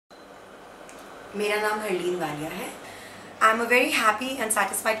मेरा नाम हरलीन वालिया है. I'm a very happy and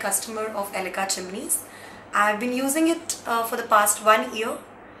satisfied customer of Elica chimneys. I've been using it for the past 1 year.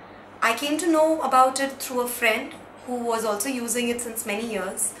 I came to know about it through a friend who was also using it since many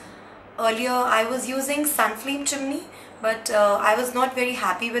years. Earlier I was using Sunflame chimney, but I was not very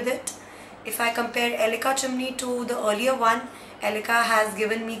happy with it. If I compare Elica chimney to the earlier one, Elica has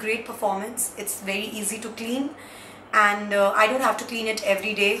given me great performance. It's very easy to clean, and I don't have to clean it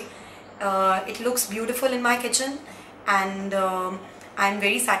every day. It looks beautiful in my kitchen, and I'm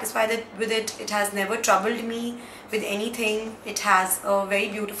very satisfied with it. It has never troubled me with anything. It has a very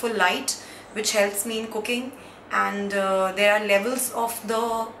beautiful light which helps me in cooking, and there are levels of the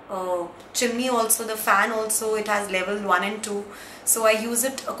chimney also, the fan also. It has level 1 and 2, so I use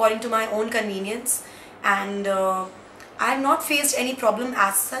it according to my own convenience, and I have not faced any problem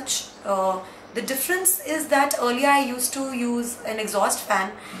as such. The difference is that earlier I used to use an exhaust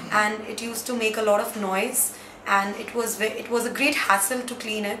fan, and it used to make a lot of noise, and it was a great hassle to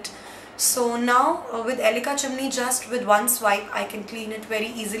clean it. So now with Elica chimney, just with one swipe I can clean it very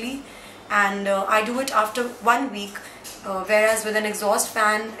easily, and I do it after 1 week, whereas with an exhaust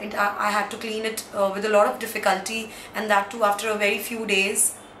fan I had to clean it with a lot of difficulty, and that too after a very few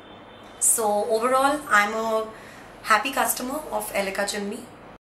days. So overall I'm a happy customer of Elica chimney.